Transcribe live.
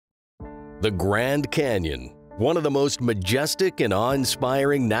The Grand Canyon, one of the most majestic and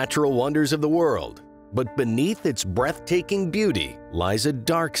awe-inspiring natural wonders of the world. But beneath its breathtaking beauty lies a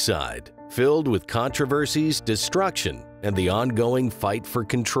dark side, filled with controversies, destruction, and the ongoing fight for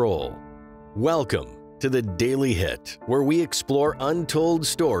control. Welcome to the Daily Hit, where we explore untold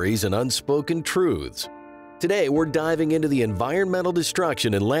stories and unspoken truths. Today, we're diving into the environmental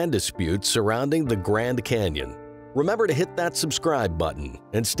destruction and land disputes surrounding the Grand Canyon. Remember to hit that subscribe button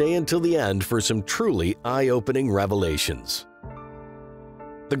and stay until the end for some truly eye-opening revelations.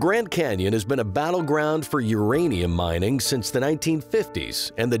 The Grand Canyon has been a battleground for uranium mining since the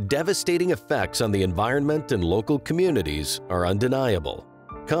 1950s, and the devastating effects on the environment and local communities are undeniable.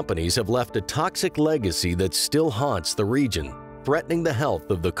 Companies have left a toxic legacy that still haunts the region, threatening the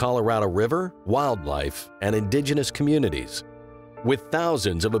health of the Colorado River, wildlife, and indigenous communities. With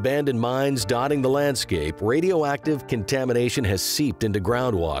thousands of abandoned mines dotting the landscape, radioactive contamination has seeped into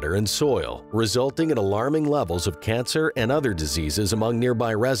groundwater and soil, resulting in alarming levels of cancer and other diseases among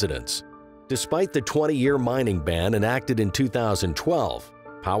nearby residents. Despite the 20-year mining ban enacted in 2012,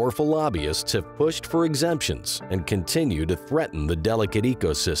 powerful lobbyists have pushed for exemptions and continue to threaten the delicate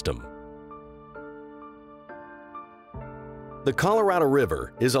ecosystem. The Colorado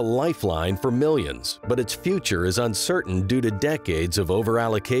River is a lifeline for millions, but its future is uncertain due to decades of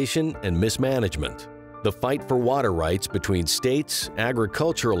overallocation and mismanagement. The fight for water rights between states,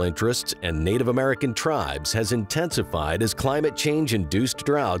 agricultural interests, and Native American tribes has intensified as climate change-induced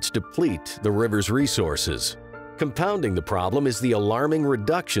droughts deplete the river's resources. Compounding the problem is the alarming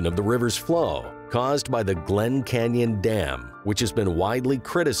reduction of the river's flow, caused by the Glen Canyon Dam, which has been widely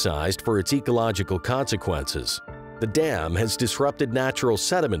criticized for its ecological consequences. The dam has disrupted natural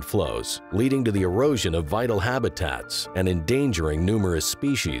sediment flows, leading to the erosion of vital habitats and endangering numerous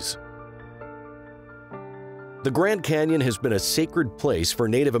species. The Grand Canyon has been a sacred place for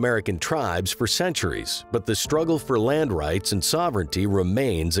Native American tribes for centuries, but the struggle for land rights and sovereignty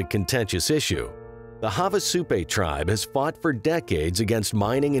remains a contentious issue. The Havasupai tribe has fought for decades against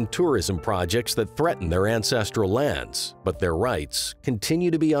mining and tourism projects that threaten their ancestral lands, but their rights continue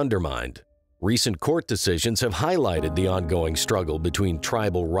to be undermined. Recent court decisions have highlighted the ongoing struggle between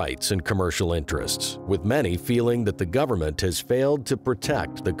tribal rights and commercial interests, with many feeling that the government has failed to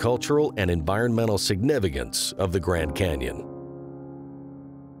protect the cultural and environmental significance of the Grand Canyon.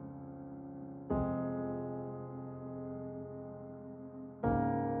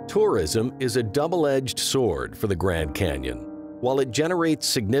 Tourism is a double-edged sword for the Grand Canyon. While it generates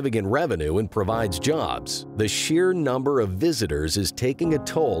significant revenue and provides jobs, the sheer number of visitors is taking a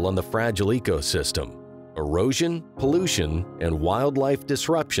toll on the fragile ecosystem. Erosion, pollution, and wildlife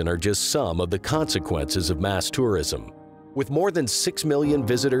disruption are just some of the consequences of mass tourism. With more than 6 million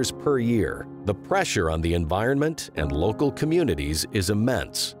visitors per year, the pressure on the environment and local communities is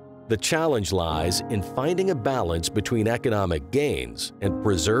immense. The challenge lies in finding a balance between economic gains and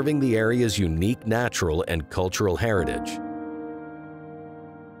preserving the area's unique natural and cultural heritage.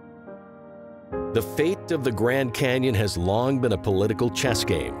 The fate of the Grand Canyon has long been a political chess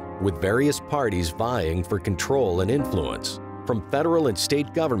game, with various parties vying for control and influence. From federal and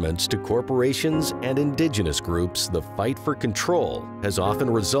state governments to corporations and indigenous groups, the fight for control has often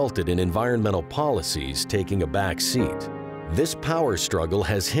resulted in environmental policies taking a back seat. This power struggle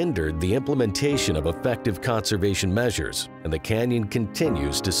has hindered the implementation of effective conservation measures, and the canyon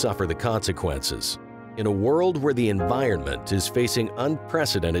continues to suffer the consequences. In a world where the environment is facing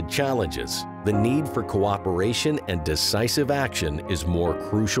unprecedented challenges, the need for cooperation and decisive action is more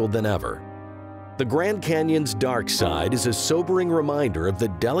crucial than ever. The Grand Canyon's dark side is a sobering reminder of the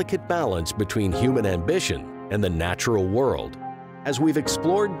delicate balance between human ambition and the natural world. As we've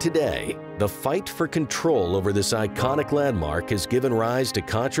explored today, the fight for control over this iconic landmark has given rise to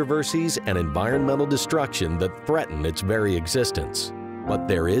controversies and environmental destruction that threaten its very existence. But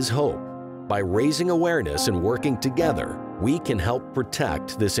there is hope. By raising awareness and working together, we can help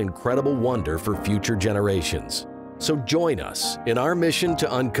protect this incredible wonder for future generations. So join us in our mission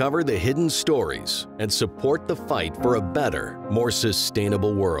to uncover the hidden stories and support the fight for a better, more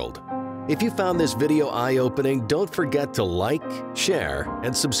sustainable world. If you found this video eye-opening, don't forget to like, share,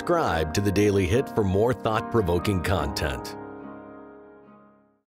 and subscribe to The Daily Hit for more thought-provoking content.